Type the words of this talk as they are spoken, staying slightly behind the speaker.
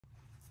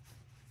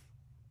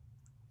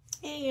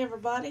Hey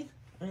everybody,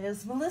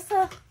 it's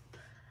Melissa.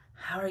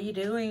 How are you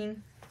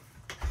doing?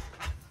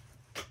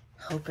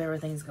 Hope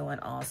everything's going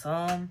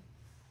awesome.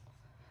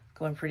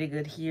 Going pretty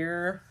good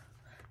here.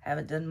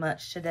 Haven't done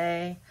much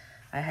today.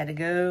 I had to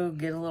go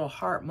get a little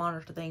heart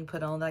monitor thing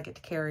put on that I get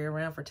to carry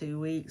around for 2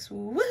 weeks.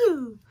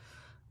 Woo!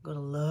 Gonna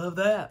love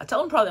that. I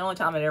told him probably the only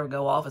time I'd ever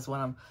go off is when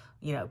I'm,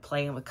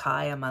 playing with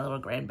Kaya, my little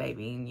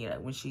grandbaby,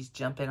 and, when she's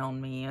jumping on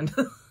me and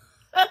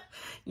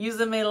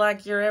using me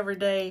like your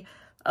everyday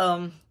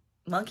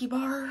monkey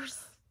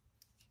bars.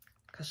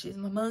 Because she's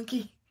my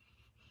monkey.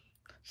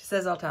 She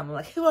says all the time, I'm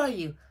like, who are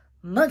you?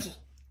 Monkey.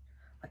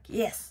 I'm like,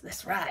 yes,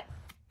 that's right.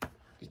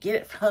 You get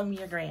it from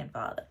your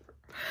grandfather.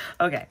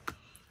 Okay.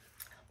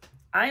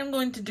 I am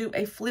going to do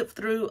a flip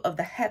through of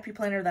the Happy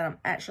Planner that I'm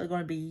actually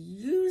going to be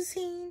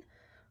using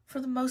for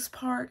the most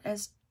part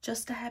as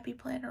just a Happy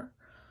Planner.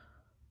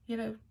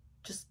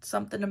 Just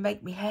something to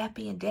make me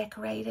happy and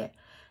decorate it.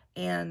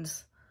 And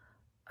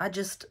I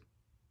just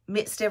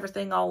mixed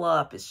everything all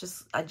up.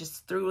 I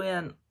just threw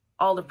in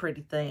all the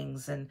pretty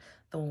things and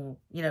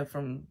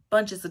from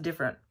bunches of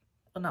different,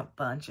 well, not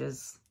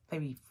bunches,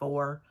 maybe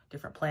 4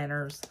 different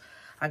planners.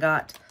 I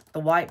got the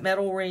white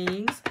metal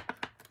rings,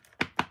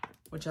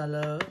 which I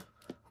love.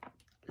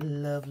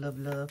 Love, love,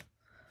 love.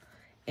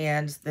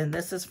 And then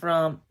this is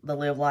from the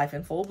Live Life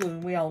in Full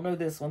Bloom. We all know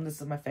this one.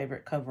 This is my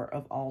favorite cover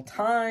of all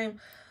time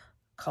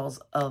because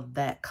of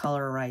that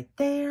color right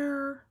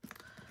there.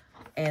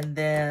 And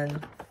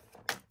then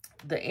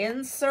the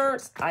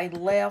inserts I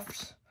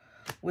left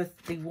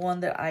with the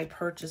one that I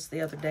purchased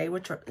the other day,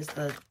 which is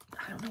I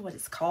don't know what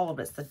it's called,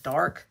 but it's the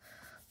dark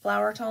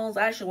flower tones.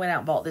 I actually went out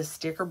and bought this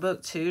sticker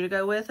book too to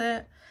go with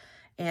it.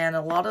 And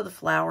a lot of the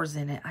flowers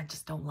in it, I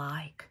just don't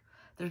like.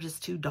 They're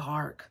just too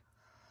dark.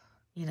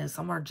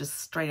 Some are just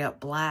straight up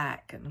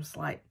black. And it's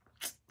like,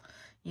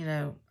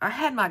 I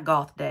had my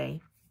goth day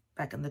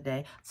back in the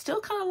day.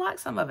 Still kind of like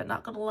some of it,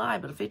 not going to lie.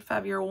 But a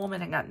 55-year-old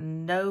woman ain't got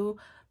no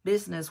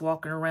business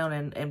walking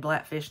around in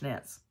black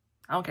fishnets.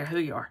 I don't care who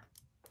you are.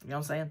 You know what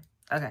I'm saying?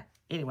 Okay.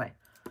 Anyway.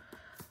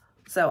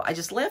 So I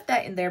just left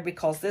that in there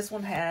because this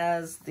one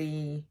has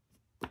the,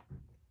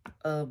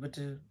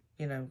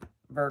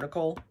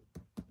 vertical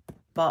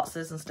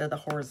boxes instead of the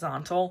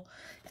horizontal.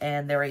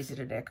 And they're easy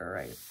to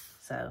decorate.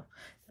 So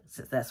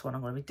since that's what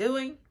I'm going to be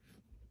doing.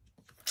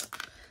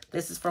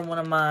 This is from one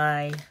of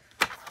my,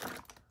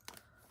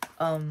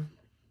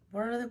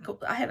 what are they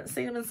called? I haven't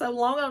seen them in so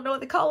long. I don't know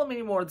what they call them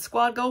anymore. The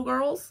Squad Goal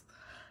Girls.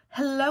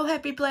 Hello,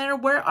 Happy Planner.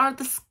 Where are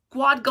the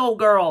Squad Goal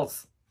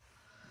Girls?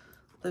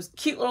 Those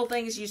cute little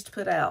things you used to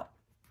put out.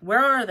 Where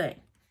are they?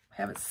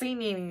 Haven't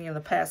seen any in the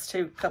past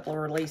couple of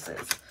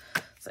releases.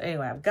 So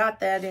anyway, I've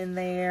got that in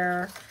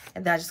there.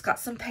 And then I just got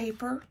some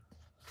paper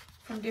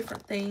from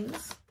different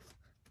things.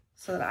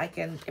 So that I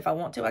can, if I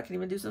want to, I can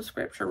even do some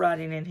scripture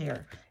writing in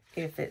here.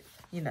 If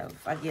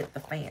I get the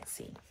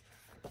fancy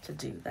to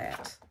do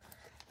that.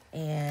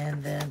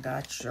 And then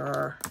got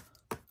your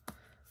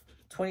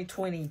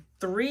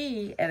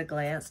 2023 at a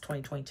glance.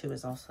 2022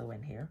 is also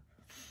in here.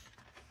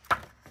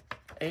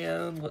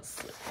 And let's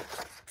see.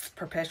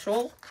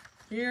 Perpetual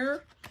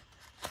here.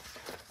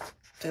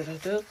 Just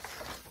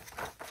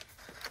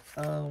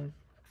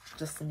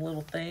some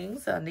little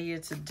things I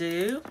needed to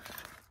do.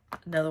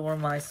 Another one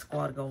of my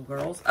Squad Goal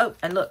Girls. Oh,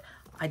 and look,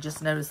 I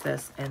just noticed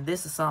this. And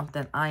this is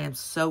something I am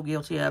so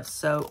guilty of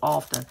so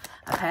often.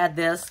 I've had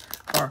this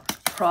for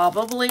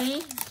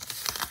probably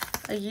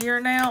a year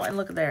now, and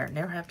look at there.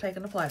 Never have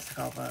taken the plastic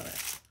off of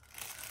it.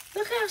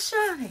 Look how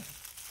shiny.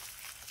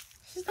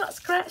 She's not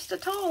scratched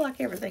at all like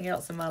everything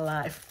else in my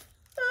life.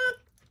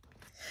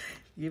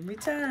 Give me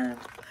time.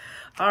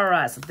 All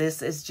right, so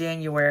this is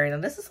January. Now,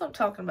 this is what I'm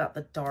talking about,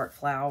 the dark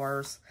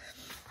flowers.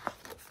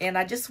 And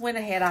I just went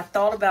ahead. I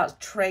thought about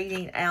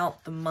trading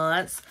out the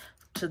months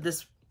to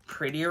this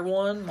prettier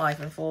one,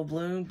 Life in Full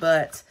Bloom.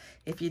 But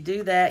if you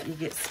do that, you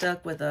get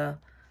stuck with a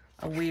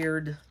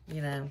weird,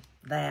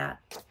 that.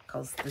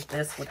 Because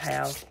this would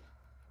have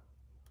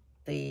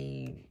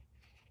the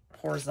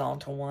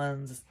horizontal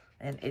ones,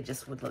 and it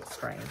just would look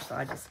strange. So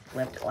I just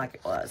left it like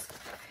it was.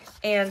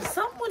 And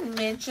someone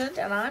mentioned,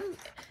 and I'm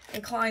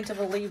inclined to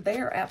believe they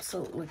are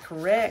absolutely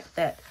correct,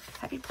 that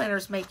Happy Planner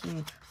is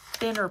making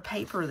thinner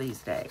paper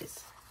these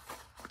days.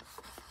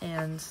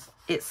 And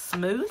it's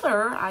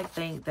smoother, I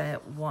think, than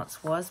it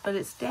once was, but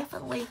it's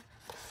definitely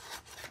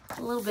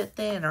a little bit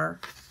thinner.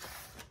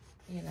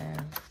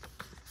 I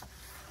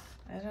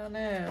don't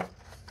know.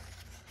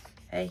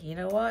 Hey, you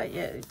know what?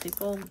 Yeah,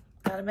 people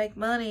gotta make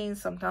money.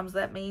 Sometimes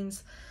that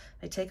means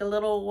they take a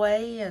little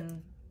away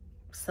and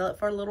sell it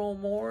for a little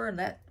more, and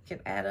that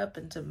can add up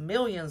into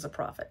millions of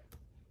profit.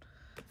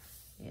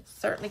 It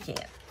certainly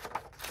can.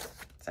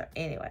 So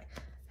anyway,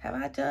 have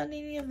I done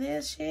any of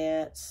this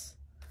yet?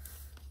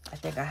 I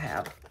think I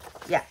have.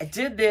 Yeah, I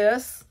did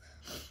this.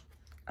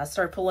 I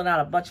started pulling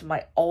out a bunch of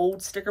my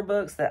old sticker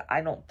books that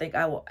I don't think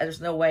I will. There's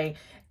no way,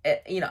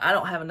 I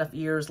don't have enough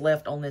years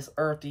left on this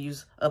earth to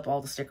use up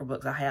all the sticker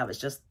books I have. It's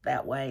just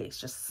that way. It's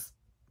just,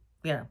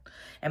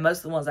 and most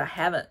of the ones I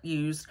haven't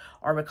used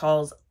are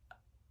because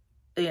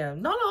You know,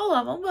 not all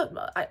of them,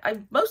 but I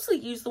mostly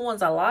use the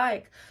ones I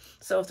like.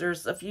 So if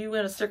there's a few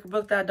in a sticker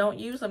book that I don't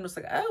use, I'm just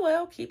like, oh,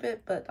 well, keep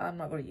it, but I'm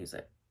not going to use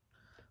it.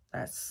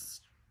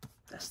 That's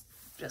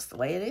just the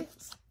way it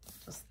is.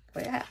 Just the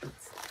way it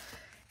happens.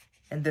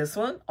 And this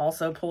one,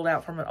 also pulled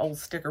out from an old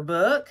sticker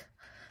book.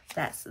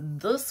 That's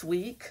this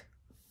week.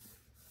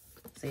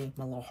 See,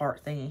 my little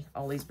heart thingy.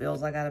 All these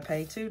bills I got to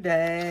pay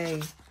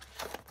today.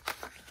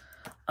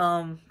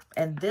 And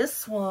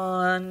this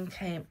one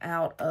came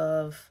out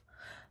of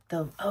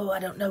the, I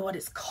don't know what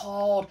it's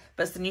called,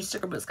 but it's the new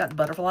sticker book. It's got the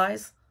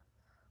butterflies.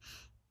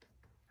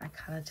 I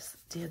kind of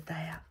just did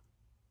that.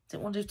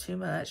 Didn't want to do too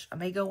much. I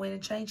may go in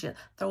and change it.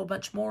 Throw a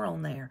bunch more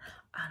on there.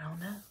 I don't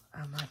know.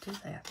 I might do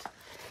that.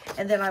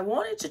 And then I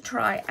wanted to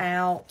try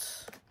out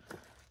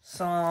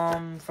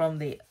some from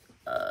the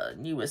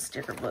newest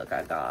sticker book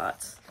I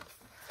got.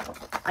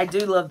 I do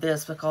love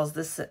this because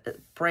this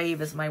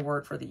Brave is my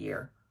word for the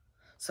year.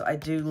 So I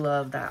do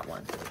love that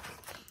one.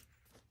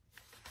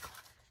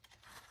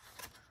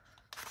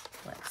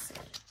 Let's see.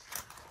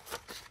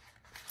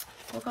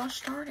 Well,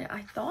 gosh darn it.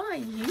 I thought I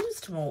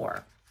used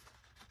more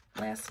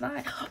last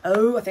night.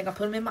 Oh, I think I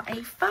put them in my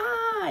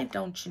A5,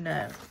 don't you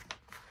know?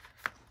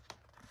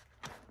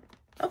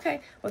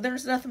 Okay, well,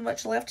 there's nothing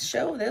much left to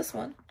show of this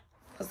one,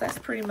 because that's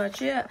pretty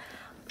much it.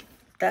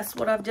 That's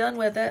what I've done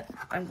with it.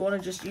 I'm going to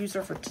just use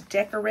her to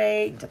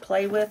decorate, to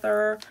play with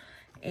her,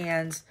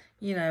 and,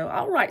 you know,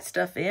 I'll write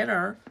stuff in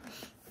her,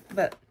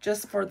 but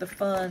just for the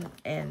fun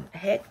and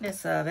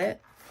heckness of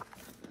it.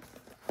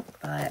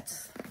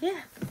 But,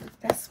 yeah,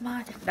 that's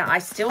my... Now, I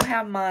still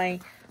have my...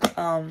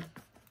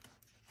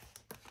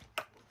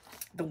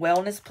 the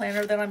wellness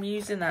planner that I'm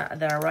using,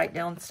 that I write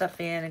down stuff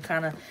in and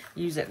kind of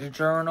use it to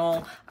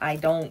journal. I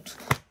don't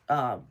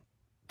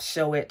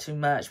show it too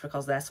much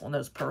because that's one of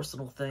those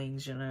personal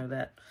things, you know,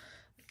 that,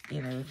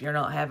 you know, if you're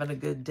not having a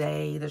good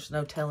day, there's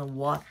no telling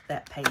what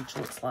that page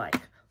looks like.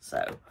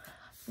 So,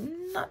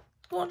 I'm not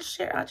going to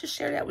share. I just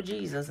share that with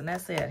Jesus, and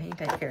that's it. He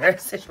can take care of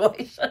the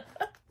situation.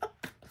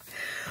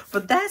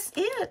 But that's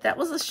it. That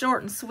was a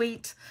short and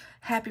sweet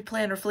Happy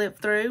Planner flip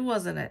through,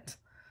 wasn't it?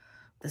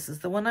 This is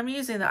the one I'm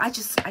using. I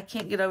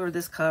can't get over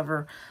this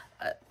cover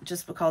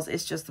just because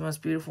it's just the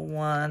most beautiful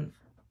one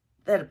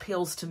that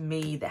appeals to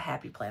me that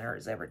Happy Planner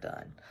has ever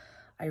done.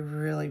 I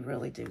really,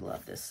 really do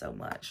love this so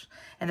much.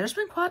 And there's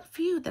been quite a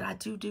few that I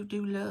do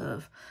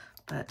love,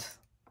 but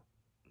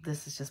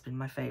this has just been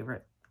my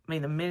favorite. I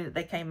mean, the minute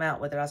they came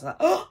out with it, I was like,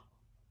 oh,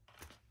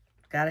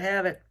 gotta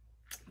have it.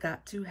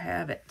 Got to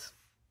have it.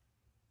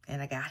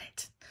 And I got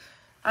it.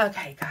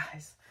 Okay,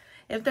 guys.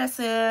 If that's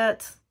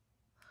it...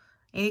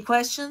 Any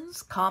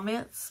questions,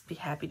 comments, be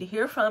happy to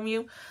hear from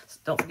you. So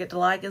don't forget to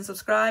like and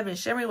subscribe and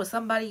share me with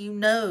somebody you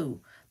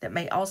know that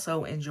may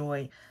also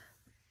enjoy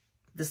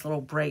this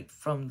little break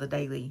from the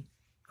daily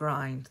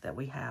grind that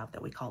we have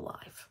that we call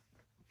life.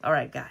 All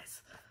right,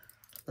 guys.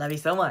 Love you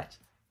so much.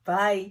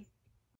 Bye.